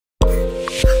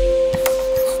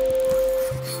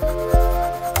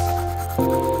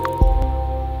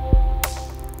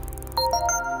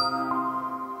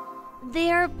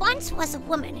once was a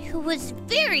woman who was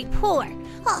very poor,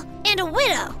 and a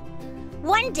widow.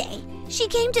 One day, she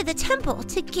came to the temple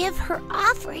to give her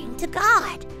offering to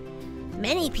God.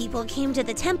 Many people came to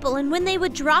the temple, and when they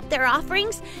would drop their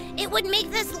offerings, it would make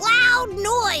this loud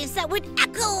noise that would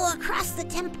echo across the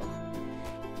temple.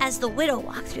 As the widow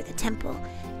walked through the temple,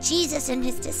 Jesus and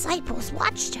his disciples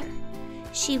watched her.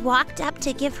 She walked up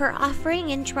to give her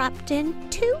offering and dropped in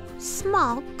 2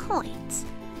 small coins.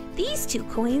 These 2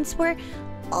 coins were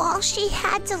all she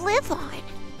had to live on.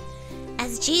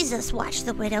 As Jesus watched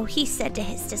the widow, he said to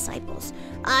his disciples,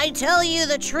 "I tell you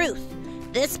the truth.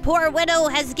 This poor widow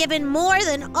has given more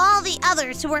than all the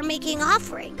others who were making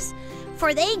offerings,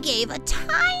 for they gave a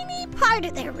tiny part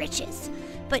of their riches.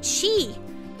 But she,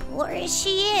 poor as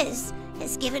she is,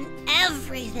 has given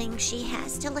everything she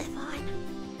has to live on."